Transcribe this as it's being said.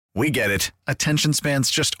We get it. Attention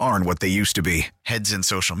spans just aren't what they used to be. Heads in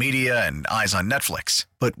social media and eyes on Netflix.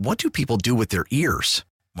 But what do people do with their ears?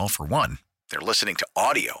 Well, for one, they're listening to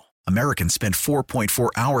audio. Americans spend 4.4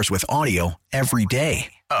 hours with audio every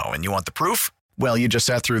day. Oh, and you want the proof? Well, you just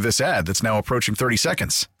sat through this ad that's now approaching 30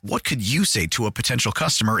 seconds. What could you say to a potential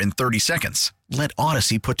customer in 30 seconds? Let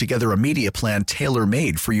Odyssey put together a media plan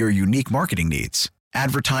tailor-made for your unique marketing needs.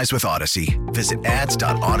 Advertise with Odyssey. Visit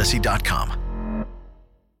ads.odyssey.com.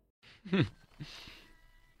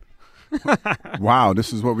 Wow,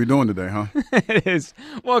 this is what we're doing today, huh? It is.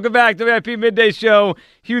 Welcome back to the VIP Midday Show.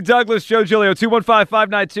 Hugh Douglas, Joe Giglio,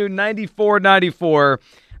 215-592-9494. Of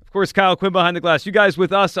course, Kyle Quinn behind the glass. You guys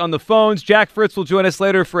with us on the phones. Jack Fritz will join us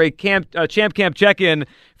later for a Champ Camp check-in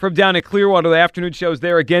from down at Clearwater. The afternoon show is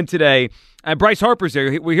there again today. And Bryce Harper's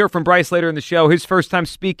there. We hear from Bryce later in the show. His first time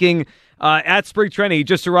speaking at Spring Training. He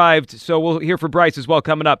just arrived, so we'll hear from Bryce as well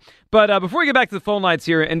coming up. But before we get back to the phone lines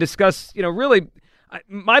here and discuss, really,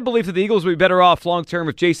 my belief that the Eagles will be better off long-term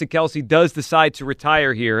if Jason Kelce does decide to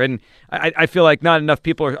retire here. And I feel like not enough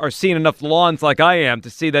people are seeing enough lawns like I am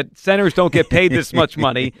to see that centers don't get paid this much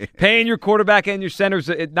money. Paying your quarterback and your centers,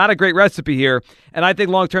 not a great recipe here. And I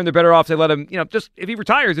think long-term they're better off. They let him, just if he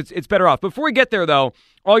retires, it's better off. Before we get there, though,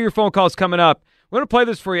 all your phone calls coming up. We're going to play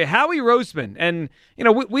this for you. Howie Roseman. And,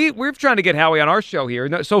 we're trying to get Howie on our show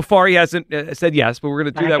here. So far, he hasn't said yes, but we're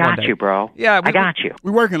going to do that one day. I got you, bro. Yeah, I got you.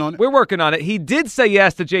 We're working on it. We're working on it. He did say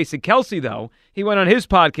yes to Jason Kelce, though. He went on his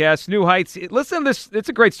podcast, New Heights. Listen to this. It's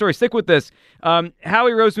a great story. Stick with this. Howie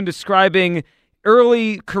Roseman describing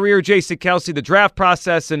early career Jason Kelce, the draft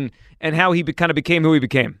process, and how he kind of became who he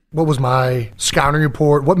became. What was my scouting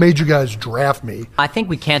report? What made you guys draft me? I think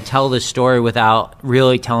we can't tell this story without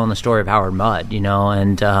really telling the story of Howard Mudd,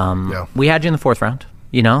 and we had you in the fourth round,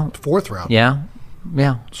 Fourth round? Yeah.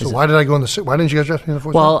 So why didn't you guys draft me in the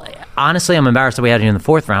fourth round? Well, honestly, I'm embarrassed that we had you in the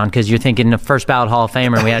fourth round because you're thinking the first ballot Hall of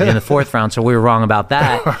Famer and we had you in the fourth round, so we were wrong about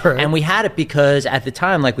that. Right. And we had it because at the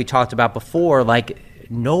time, like we talked about before,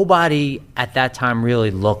 nobody at that time really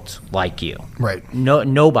looked like you. Right.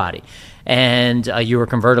 Nobody. And you were a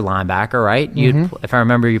converted linebacker, right? Mm-hmm. If I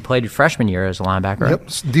remember, you played your freshman year as a linebacker, right? Yep.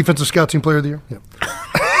 Defensive Scout Team Player of the Year. Yep.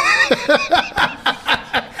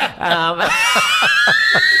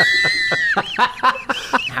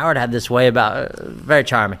 Howard had this way about very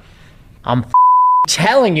charming. I'm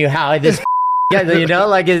telling you how this. Howie,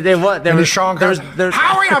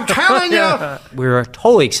 I'm telling you. We were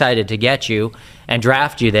totally excited to get you and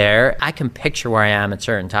draft you there. I can picture where I am at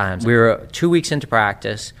certain times. We were 2 weeks into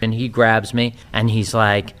practice, and he grabs me, and he's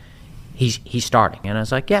like, he's starting. And I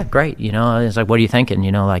was like, yeah, great. He's like, what are you thinking?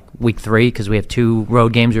 Week 3, because we have 2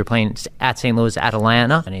 road games. We were playing at St. Louis, at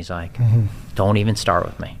Atlanta. And he's like, don't even start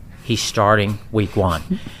with me. He's starting week 1.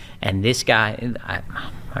 And this guy, I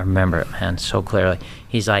remember it, man, so clearly.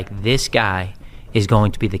 He's like, this guy is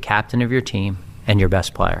going to be the captain of your team and your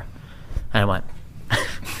best player. And I went,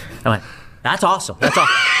 that's awesome. That's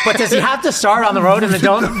awesome. But does he have to start on the road in the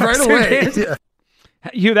Dome right away? Yeah.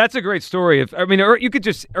 Hugh, that's a great story. You could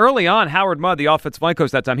just early on, Howard Mudd, the offensive line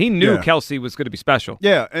coach that time, he knew Kelce was going to be special.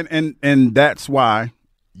 Yeah, and that's why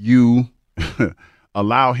you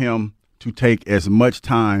allow him to take as much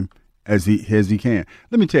time as he can.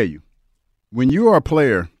 Let me tell you, when you are a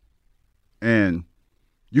player and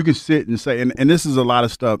you can sit and say, and this is a lot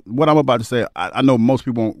of stuff. What I'm about to say, I know most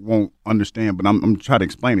people won't understand, but I'm trying to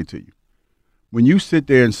explain it to you. When you sit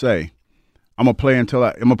there and say, I'm gonna play until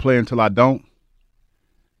I don't,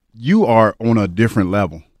 you are on a different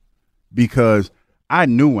level, because I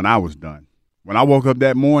knew when I was done. When I woke up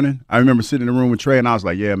that morning, I remember sitting in the room with Trey, and I was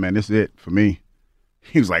like, yeah, man, this is it for me.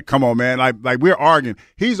 He was like, come on, man. Like we're arguing.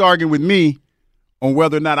 He's arguing with me on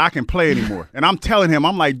whether or not I can play anymore. And I'm telling him,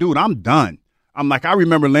 I'm like, dude, I'm done. I'm like, I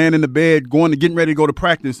remember laying in the bed, getting ready to go to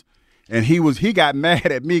practice, and he got mad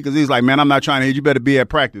at me because he's like, man, I'm not trying to hit you. Better be at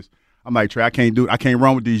practice. I'm like, Trey, I can't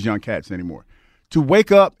run with these young cats anymore. To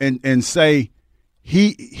wake up and say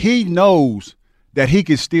he knows that he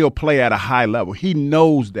can still play at a high level. He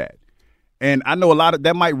knows that. And I know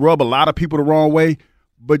that might rub a lot of people the wrong way,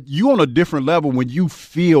 but you on a different level when you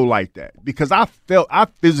feel like that, because I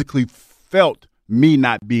physically felt me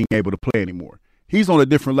not being able to play anymore. He's on a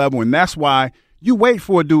different level, and that's why you wait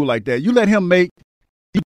for a dude like that. You let him make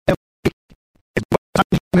the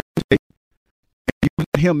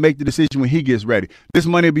decision when he gets ready. This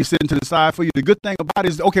money will be sitting to the side for you. The good thing about it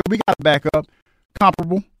is, okay, we got to back up,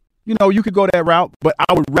 comparable. You could go that route, but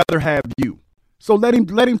I would rather have you. So let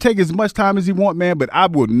him take as much time as he want, man. But I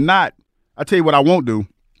will not. I tell you what I won't do.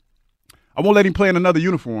 I won't let him play in another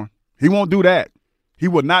uniform. He won't do that. He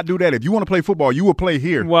will not do that. If you want to play football, you will play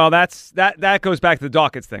here. Well, that goes back to the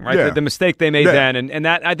Dawkins thing, right? Yeah. The mistake they made then, and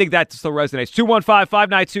that I think that still resonates.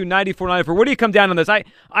 215-592-9494. Where do you come down on this? I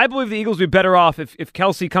believe the Eagles would be better off if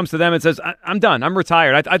Kelsey comes to them and says, I'm done. I'm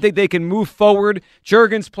retired. I think they can move forward.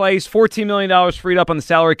 Juergens plays, $14 million freed up on the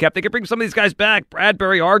salary cap. They can bring some of these guys back.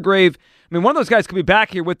 Bradbury, Hargrave. I mean, one of those guys could be back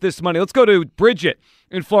here with this money. Let's go to Bridget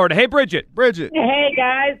in Florida. Hey, Bridget. Bridget. Hey,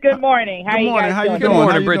 guys. Good morning. How Good you morning. guys How doing? you doing? Good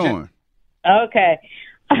morning, How you Bridget. doing? Okay.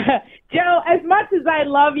 Joe, as much as I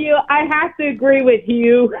love you, I have to agree with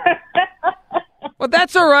you. Well,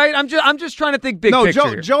 that's all right. I'm just trying to think big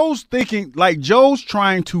picture. No, Joe's thinking, like, Joe's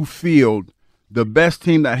trying to field the best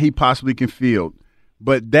team that he possibly can field.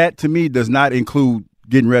 But that, to me, does not include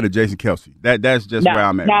getting rid of Jason Kelsey. That's just where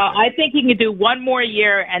I'm at. No, I think he can do one more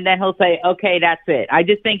year, and then he'll say, okay, that's it. I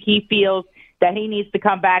just think he feels that he needs to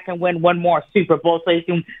come back and win one more Super Bowl so he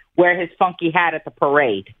can wear his funky hat at the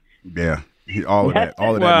parade. Yeah. All of that.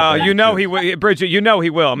 Well, you know he will, Bridget. You know he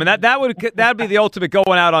will. I mean, that'd be the ultimate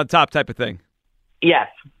going out on top type of thing. Yes.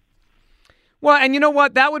 Well, and you know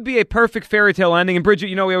what? That would be a perfect fairy tale ending. And Bridget,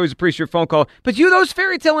 you know we always appreciate your phone call, but those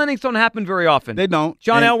fairy tale endings don't happen very often. They don't.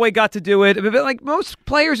 John Elway got to do it. But like most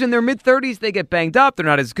players in their mid-30s, they get banged up. They're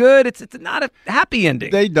not as good. It's not a happy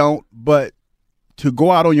ending. They don't. But to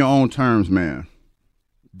go out on your own terms, man,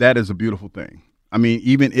 that is a beautiful thing. I mean,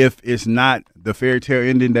 even if it's not the fairy tale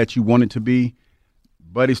ending that you want it to be,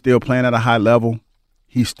 Buddy's still playing at a high level.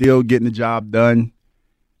 He's still getting the job done.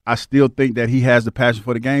 I still think that he has the passion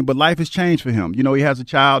for the game, but life has changed for him. You know, he has a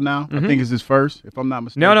child now. I think it's his first, if I'm not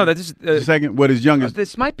mistaken. No, that's the second. What his youngest?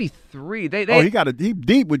 This might be 3. He got a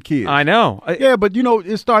deep with kids. I know. Yeah, but you know,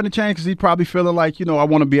 it's starting to change because he's probably feeling like, you know, I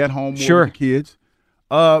want to be at home more Sure. with the kids.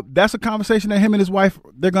 That's a conversation that him and his wife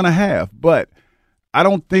they're gonna have, but I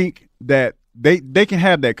don't think that they can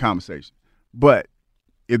have that conversation. But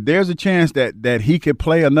if there's a chance that he could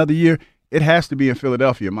play another year, it has to be in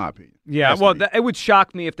Philadelphia, in my opinion. Yeah, well, it would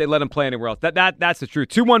shock me if they let him play anywhere else. That's the truth.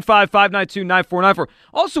 215-592-9494.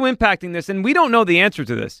 Also impacting this, and we don't know the answer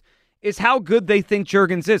to this, is how good they think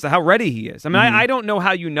Juergens is, how ready he is. I mean, I don't know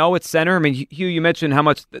how you know it's center. I mean, Hugh, you mentioned how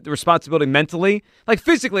much the responsibility mentally. Like,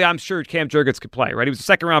 physically, I'm sure Cam Juergens could play, right? He was a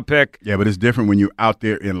second-round pick. Yeah, but it's different when you're out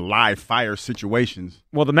there in live fire situations.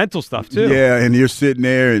 Well, the mental stuff, too. Yeah, and you're sitting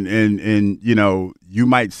there and you know, you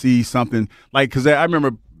might see something. Like, because I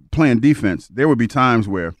remember playing defense, there would be times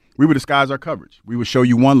where we would disguise our coverage. We would show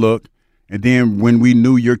you one look, and then when we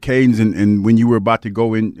knew your cadence and when you were about to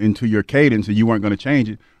go into your cadence and you weren't going to change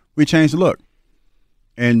it, we changed the look.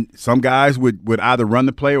 And some guys would either run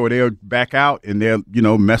the play or they'll back out and they'll, you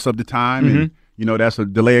know, mess up the time. And, you know, that's a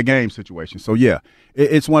delay of game situation. So, yeah,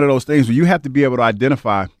 it's one of those things where you have to be able to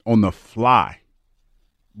identify on the fly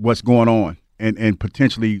what's going on and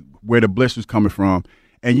potentially where the blister's coming from.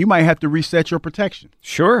 And you might have to reset your protection.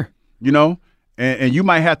 Sure. You know, and you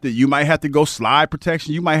might have to go slide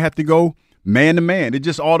protection. You might have to go man to man. It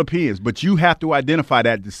just all depends. But you have to identify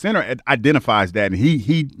that. The center identifies that, and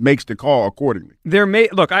he makes the call accordingly.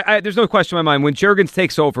 There's no question in my mind when Juergens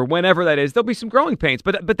takes over, whenever that is, there'll be some growing pains.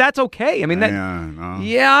 But that's okay. I mean,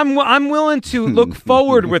 I'm willing to look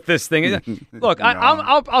forward with this thing. Look,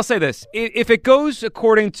 I'll say this: if it goes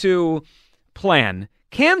according to plan,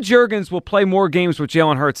 Cam Juergens will play more games with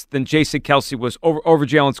Jalen Hurts than Jason Kelsey was over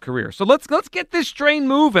Jalen's career. So let's get this train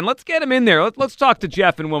moving. Let's get him in there. Let's talk to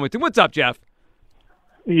Jeff in Wilmington. What's up, Jeff?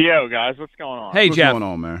 Yo, guys, what's going on? Hey, What's Jeff. going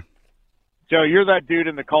on, man? Joe, you're that dude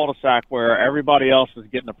in the cul-de-sac where everybody else is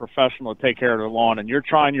getting a professional to take care of their lawn, and you're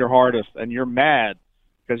trying your hardest, and you're mad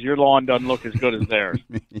because your lawn doesn't look as good as theirs.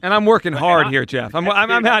 And I'm working hard here, Jeff. I'm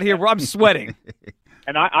out here. I'm sweating.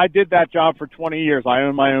 And I did that job for 20 years. I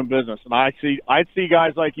own my own business, and I'd see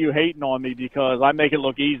guys like you hating on me because I make it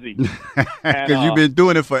look easy. Because you've been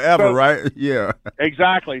doing it forever, right? Yeah.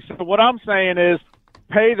 Exactly. So what I'm saying is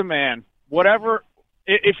pay the man. Whatever.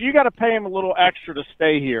 If you got to pay him a little extra to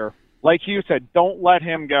stay here, like you said, don't let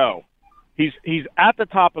him go. He's at the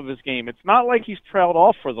top of his game. It's not like he's trailed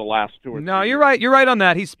off for the last 2 or 3 No, you're years. right. You're right on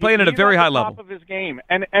that. He's playing at a very high level. Top of his game,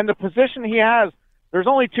 and the position he has. There's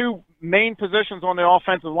only 2 main positions on the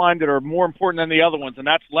offensive line that are more important than the other ones, and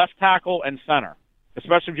that's left tackle and center,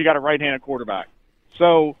 especially if you got a right-handed quarterback.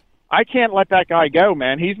 So I can't let that guy go,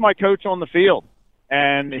 man. He's my coach on the field,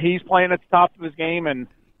 and he's playing at the top of his game, and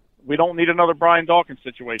we don't need another Brian Dawkins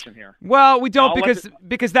situation here. Well, we don't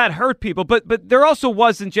because that hurt people. But there also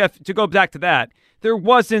wasn't, Jeff, to go back to that, there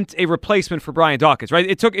wasn't a replacement for Brian Dawkins, right?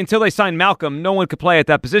 It took until they signed Malcolm, no one could play at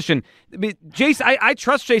that position. I mean, I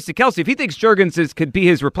trust Jason Kelsey. If he thinks Juergens could be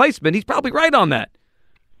his replacement, he's probably right on that.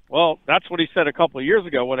 Well, that's what he said a couple of years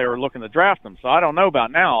ago when they were looking to draft him. So I don't know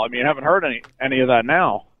about now. I mean, I haven't heard any of that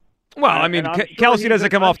now. Well, I mean, Kelsey doesn't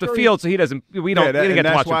come off the field, so he doesn't. We didn't get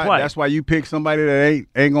to watch him play. That's why you pick somebody that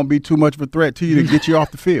ain't gonna be too much of a threat to you to get you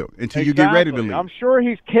off the field until you get ready to leave. I'm sure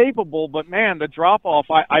he's capable, but man, the drop off,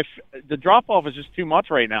 the drop off is just too much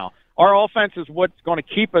right now. Our offense is what's going to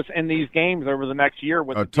keep us in these games over the next year.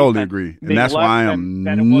 With I totally agree, and that's why I am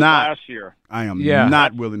not. Last year. I am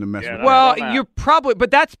not willing to mess with that. Well, you're probably, but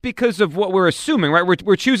that's because of what we're assuming, right?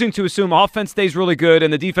 We're choosing to assume offense stays really good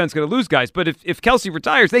and the defense going to lose guys. But if Kelsey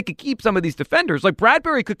retires, they could keep some of these defenders. Like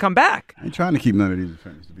Bradbury could come back. I ain't trying to keep none of these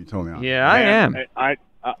defenders, to be totally honest. Yeah, I am.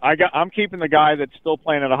 I'm keeping the guy that's still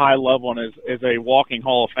playing at a high level and is a walking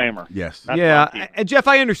Hall of Famer. Yes. That's and Jeff,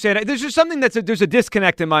 I understand it. There's just something there's a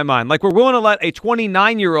disconnect in my mind. Like we're willing to let a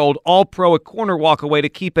 29-year-old All-Pro at corner walk away to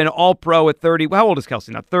keep an All-Pro at 30. How old is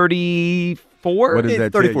Kelsey now? 34? What is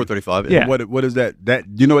that? 34, 35. Yeah. What is that? That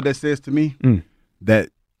you know what that says to me? That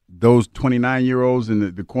those 29-year-olds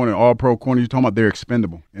in the corner, All-Pro corner you're talking about, they're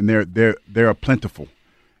expendable and they're plentiful,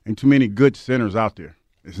 and too many good centers out there.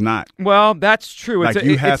 It's not. Well, that's true.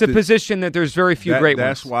 It's a position that there's very few great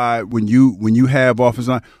ones. That's why when you have offensive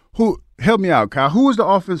line, who help me out, Kyle? Who is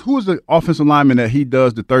the offensive lineman that he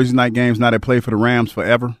does the Thursday night games now that play for the Rams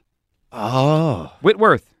forever? Oh,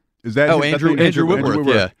 Whitworth. Is that Andrew Whitworth?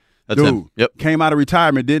 Yeah, that's dude him. Yep. Came out of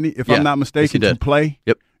retirement, didn't he? If I'm not mistaken, to play.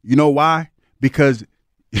 Yep. You know why? Because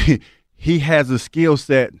he has a skill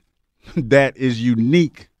set that is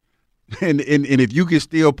unique, and if you can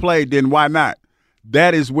still play, then why not?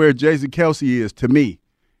 That is where Jason Kelsey is to me.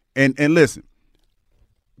 And listen,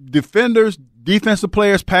 defenders, defensive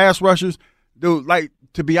players, pass rushers, dude, like,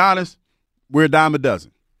 to be honest, we're a dime a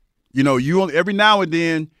dozen. You know, every now and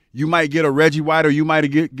then you might get a Reggie White or you might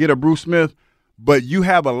get a Bruce Smith, but you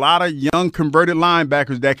have a lot of young converted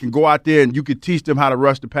linebackers that can go out there and you can teach them how to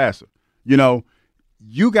rush the passer. You know,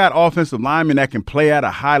 you got offensive linemen that can play at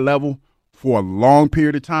a high level for a long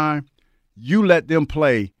period of time. You let them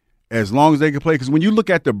play as long as they can play, because when you look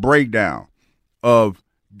at the breakdown of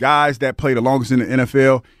guys that play the longest in the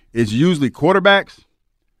NFL, it's usually quarterbacks,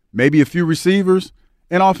 maybe a few receivers,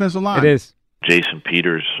 and offensive line. It is. Jason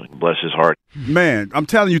Peters, bless his heart. Man, I'm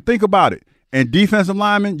telling you, think about it. And defensive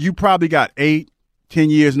linemen, you probably got 8-10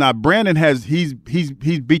 years now. Brandon he's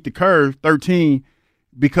beat the curve 13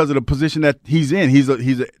 because of the position that he's in.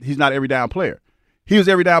 He's not every down player. He was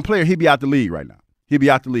every down player, he'd be out the league right now. He'd be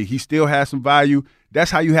out the league. He still has some value. That's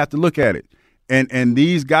how you have to look at it. And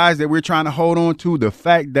these guys that we're trying to hold on to, the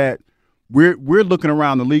fact that we're looking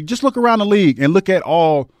around the league, just look around the league and look at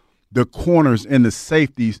all the corners and the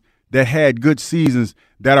safeties that had good seasons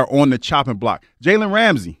that are on the chopping block. Jalen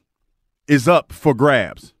Ramsey is up for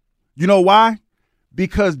grabs. You know why?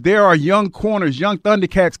 Because there are young corners, young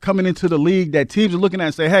Thundercats coming into the league that teams are looking at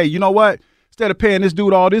and say, hey, you know what? Instead of paying this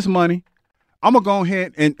dude all this money, I'm going to go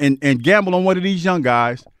ahead and gamble on one of these young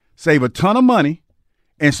guys, save a ton of money,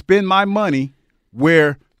 and spend my money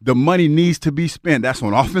where the money needs to be spent. That's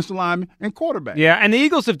on offensive linemen and quarterback. Yeah, and the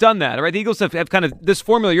Eagles have done that, right? The Eagles have kind of this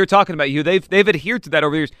formula you're talking about, Hugh. They've adhered to that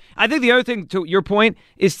over the years. I think the other thing, to your point,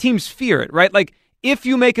 is teams fear it, right? Like, if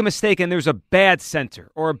you make a mistake and there's a bad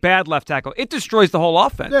center or a bad left tackle, it destroys the whole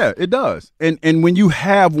offense. Yeah, it does. And when you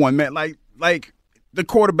have one, man, like the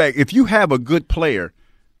quarterback, if you have a good player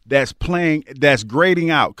that's playing, that's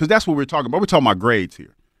grading out, because that's what we're talking about. We're talking about grades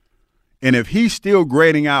here. And if he's still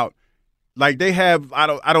grading out, like they have, I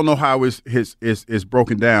don't know how it's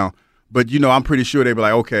broken down, but you know, I'm pretty sure they'd be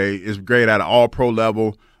like, okay, it's grade at an all-pro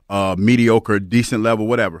level, mediocre, decent level,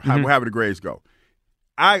 whatever, however the grades go.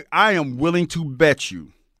 I am willing to bet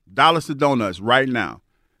you dollars to donuts right now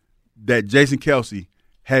that Jason Kelsey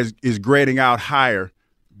is grading out higher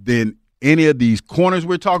than any of these corners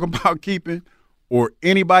we're talking about keeping, or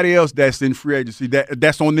anybody else that's in free agency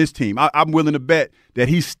that's on this team. I'm willing to bet that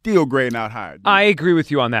he's still grading out higher. I agree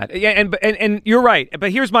with you on that. Yeah, and you're right.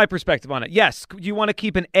 But here's my perspective on it. Yes, you want to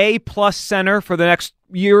keep an A+ center for the next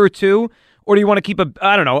year or two, or do you want to keep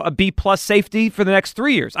a B+ safety for the next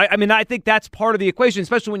 3 years? I mean, I think that's part of the equation,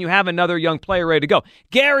 especially when you have another young player ready to go.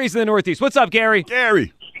 Gary's in the Northeast. What's up, Gary?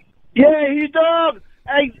 Gary. Yeah, you dog.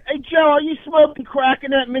 Hey, Joe, are you smoking crack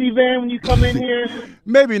in that minivan when you come in here?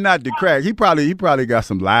 Maybe not the crack. He probably got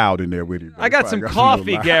some loud in there with him. I got some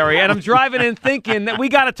coffee, Gary, and I'm driving in thinking that we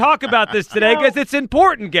got to talk about this today because it's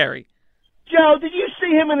important, Gary. Joe, did you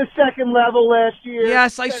see him in the second level last year?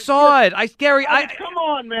 Yes, I saw it. Gary, come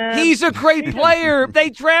on, man. He's a great player. They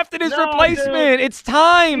drafted his replacement. Dude. It's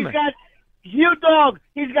time. He's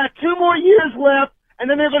got 2 more years left, and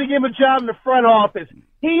then they're going to give him a job in the front office.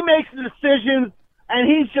 He makes the decisions, and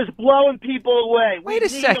he's just blowing people away. Wait a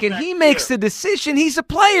second. He makes the decision. He's a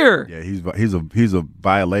player. Yeah, he's a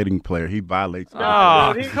violating player. He violates.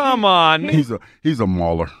 Oh, come on. He's a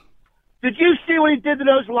mauler. Did you see what he did to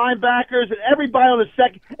those linebackers and everybody on the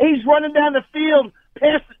second? He's running down the field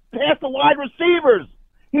past the wide receivers.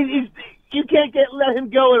 You can't let him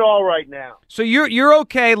go at all right now. So you're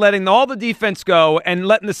okay letting all the defense go and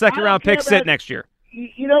letting the second round pick sit next year?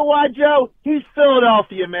 You know why, Joe? He's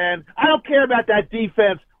Philadelphia, man. I don't care about that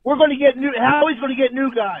defense. We're going to get Howie's going to get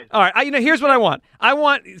new guys. All right, here's what I want.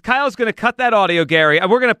 Kyle's going to cut that audio, Gary.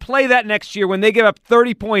 We're going to play that next year when they give up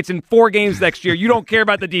 30 points in 4 games next year. You don't care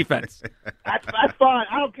about the defense. That's fine.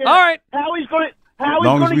 I don't care. All right. Howie's going to. As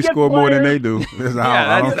long as we score more than they do.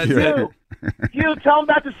 I don't care. You tell them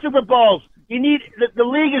about the Super Bowls. You need the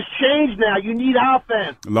league has changed now. You need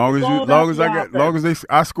offense. As long as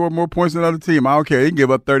I score more points than the other team, I don't care. They can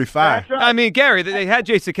give up 35. Right. I mean, Gary, they had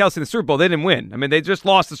Jason Kelce in the Super Bowl. They didn't win. I mean, they just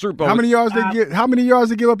lost the Super Bowl. How many yards they give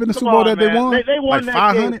up in the Super Bowl that they won? They won like that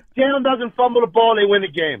 500? game. Jalen doesn't fumble the ball, they win the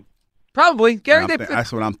game. Probably, Gary.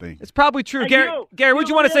 That's what I'm thinking. It's probably true, Gary. What do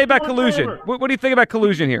you want to say about collusion? What do you think about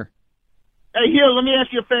collusion here? Hey, Hugh, let me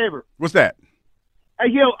ask you a favor. What's that? Hey,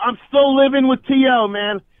 Hugh, I'm still living with T.O.,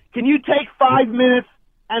 man. Can you take 5 minutes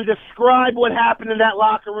and describe what happened in that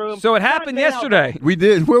locker room? So it happened yesterday. We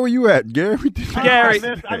did. Where were you at, Gary? We did. Gary.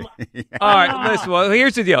 All right, listen. Well,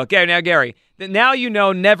 here's the deal. Gary, now you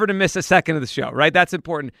know never to miss a second of the show, right? That's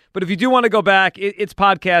important. But if you do want to go back, it's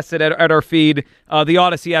podcasted at our feed, the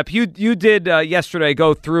Odyssey app. You did yesterday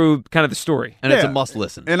go through kind of the story, and it's a must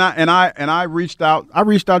listen. And I reached out.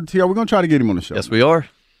 To T.O. We're gonna try to get him on the show. Yes, we are.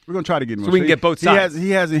 We're going to try to get him so we can get both sides. He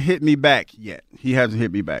hasn't hit me back yet. So I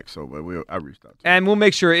reached out to him. And we'll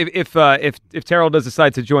make sure if Terrell does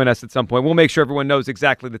decide to join us at some point, we'll make sure everyone knows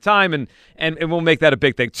exactly the time, and we'll make that a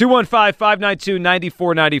big thing.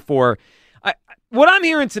 215-592-9494. What I'm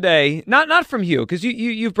hearing today, not from you, because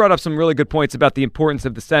you've brought up some really good points about the importance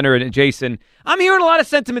of the center and Jason. I'm hearing a lot of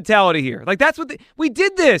sentimentality here. Like, that's what we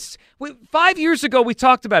did this. 5 years ago, we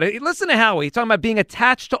talked about it. Listen to Howie. He's talking about being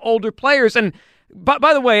attached to older players. And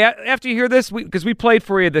by the way, after you hear this, because we played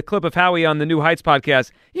for you the clip of Howie on the New Heights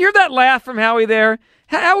podcast, you hear that laugh from Howie there?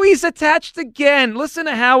 Howie's attached again. Listen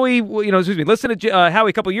to Howie, listen to Howie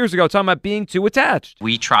a couple of years ago talking about being too attached.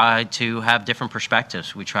 We try to have different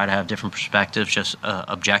perspectives. We try to have different perspectives, just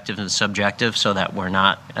objective and subjective, so that we're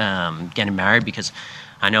not getting married, because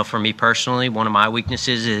I know for me personally, one of my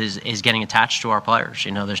weaknesses is getting attached to our players.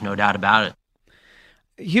 There's no doubt about it.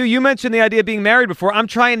 Hugh, you mentioned the idea of being married before. I'm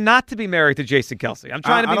trying not to be married to Jason Kelce. I'm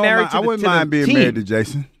trying to be married to the team. I wouldn't mind being married to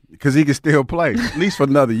Jason because he can still play, at least for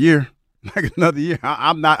another year. Like another year.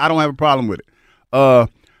 I don't have a problem with it.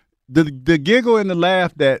 The giggle and the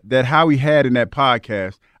laugh that Howie had in that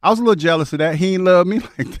podcast, I was a little jealous of that. He ain't love me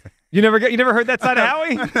like that. You never heard that side of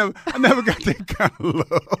Howie? I never got that kind of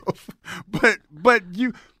love. But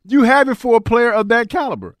you have it for a player of that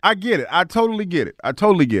caliber. I get it. I totally get it.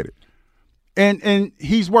 And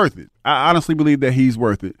he's worth it. I honestly believe that he's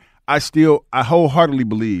worth it. I wholeheartely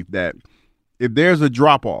believe that if there's a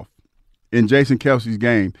drop off in Jason Kelce's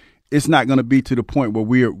game, it's not going to be to the point where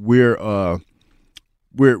we're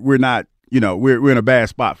not, we're in a bad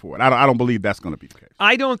spot for it. I don't believe that's going to be the case.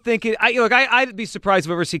 I don't think it. I'd be surprised if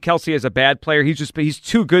I ever see Kelce as a bad player. He's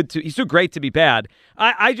too great to be bad.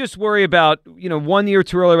 I just worry about 1 year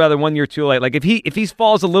too early rather than 1 year too late. Like if he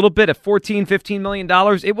falls a little bit at $14-15 million,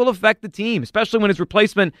 it will affect the team, especially when his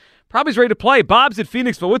replacement probably is ready to play. Bob's at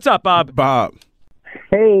Phoenixville. What's up, Bob? Bob.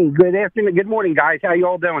 Hey, good afternoon. Good morning, guys. How you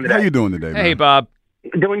all doing today? How you doing today, man? Hey, Bob.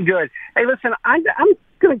 Doing good. Hey, listen, I'm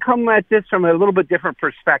going to come at this from a little bit different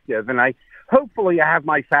perspective, and hopefully I have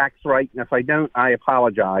my facts right, and if I don't, I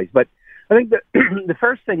apologize. But I think that the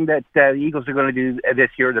first thing that the Eagles are going to do this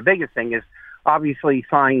year, the biggest thing, is obviously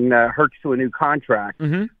sign Hurts to a new contract.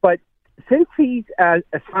 Mm-hmm. But since he's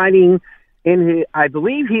signing I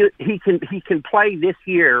believe he can play this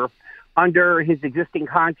year under his existing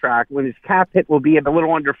contract when his cap hit will be at a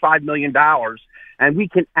little under $5 million, and we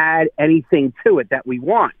can add anything to it that we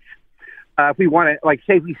want. If we want to, like,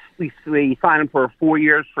 say we sign him for 4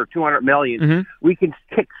 years for $200 million, mm-hmm. we can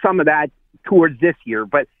kick some of that towards this year,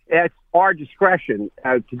 but it's our discretion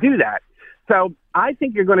to do that. So I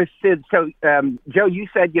think you're going to sit. So, Joe, you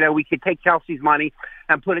said, we could take Kelce's money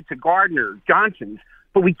and put it to Gardner Johnson's,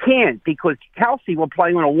 but we can't because Kelce will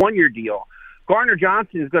play on a 1-year deal. Gardner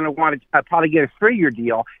Johnson is going to want to probably get a 3-year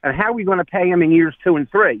deal, and how are we going to pay him in years 2 and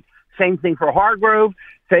 3? Same thing for Hargrove,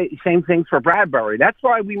 same thing for Bradbury. That's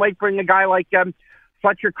why we might bring a guy like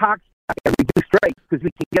Fletcher Cox and we do straight because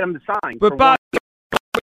we can get him to sign. But Bob,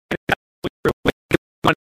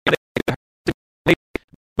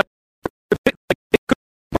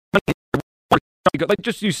 like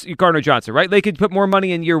just use Gardner Johnson, right? They could put more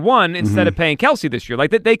money in year 1 instead of paying Kelce this year.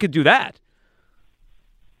 Like they could do that.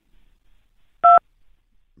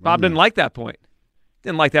 Bob didn't like that point.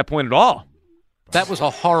 Didn't like that point at all. That was a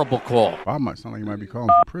horrible call. Bob might sound like he might be calling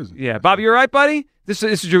for prison. Yeah, Bob, you all right, buddy? This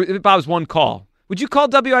is Bob's one call. Would you call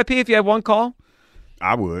WIP if you had one call?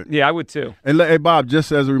 I would. Yeah, I would too. And hey, Bob,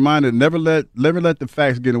 just as a reminder, never let the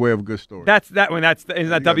facts get in the way of a good story. Isn't that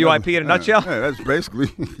WIP in a nutshell? Yeah, that's basically.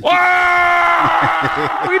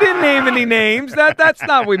 We didn't name any names. That's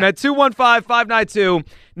not what we meant.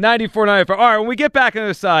 215-592-9494. All right, when we get back on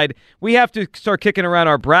the side, we have to start kicking around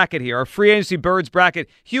our bracket here, our free agency birds bracket.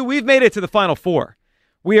 Hugh, we've made it to the Final Four.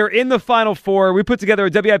 We are in the Final Four. We put together a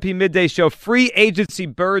WIP Midday Show free agency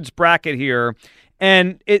birds bracket here.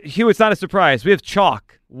 And Hugh, it's not a surprise. We have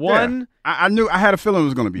chalk. I knew. I had a feeling it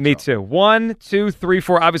was going to be. Me too. 1, 2, 3,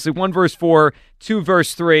 4. Obviously, 1 versus 4, 2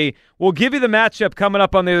 versus 3. We'll give you the matchup coming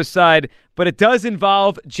up on the other side, but it does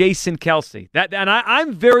involve Jason Kelce.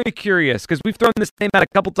 I'm very curious because we've thrown this name out a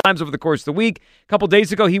couple times over the course of the week. A couple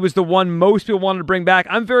days ago, he was the one most people wanted to bring back.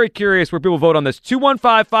 I'm very curious where people vote on this.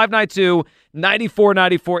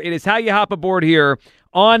 215-592-9494. It is how you hop aboard here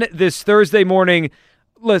on this Thursday morning.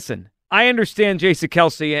 Listen. I understand Jason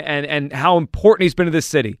Kelce and how important he's been to this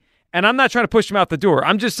city. And I'm not trying to push him out the door.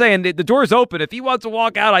 I'm just saying the door is open. If he wants to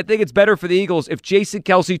walk out, I think it's better for the Eagles if Jason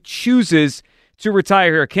Kelce chooses to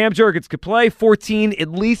retire here. Cam Jurgens could play. $14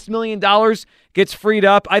 at least $1 million gets freed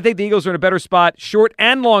up. I think the Eagles are in a better spot, short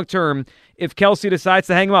and long term, if Kelce decides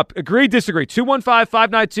to hang him up. Agree, disagree.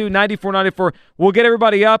 215-592-9494. We'll get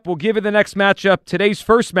everybody up. We'll give you the next matchup, today's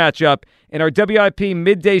first matchup in our WIP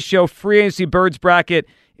Midday Show free agency birds bracket.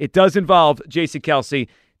 It does involve Jason Kelce.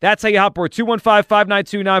 That's how you hop aboard.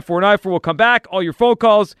 215-592-9494. We'll come back. All your phone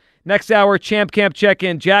calls. Next hour, Champ Camp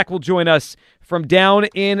check-in. Jack will join us from down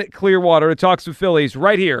in Clearwater to talk some Phillies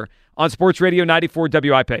right here on Sports Radio 94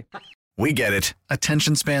 WIP. We get it.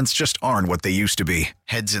 Attention spans just aren't what they used to be.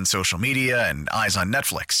 Heads in social media and eyes on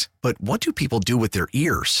Netflix. But what do people do with their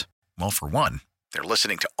ears? Well, for one, they're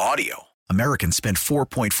listening to audio. Americans spend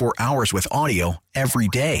 4.4 hours with audio every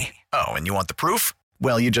day. Oh, and you want the proof?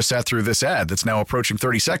 Well, you just sat through this ad that's now approaching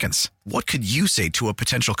 30 seconds. What could you say to a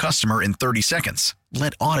potential customer in 30 seconds?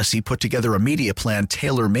 Let Odyssey put together a media plan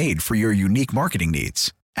tailor-made for your unique marketing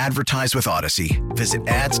needs. Advertise with Odyssey. Visit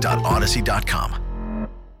ads.odyssey.com.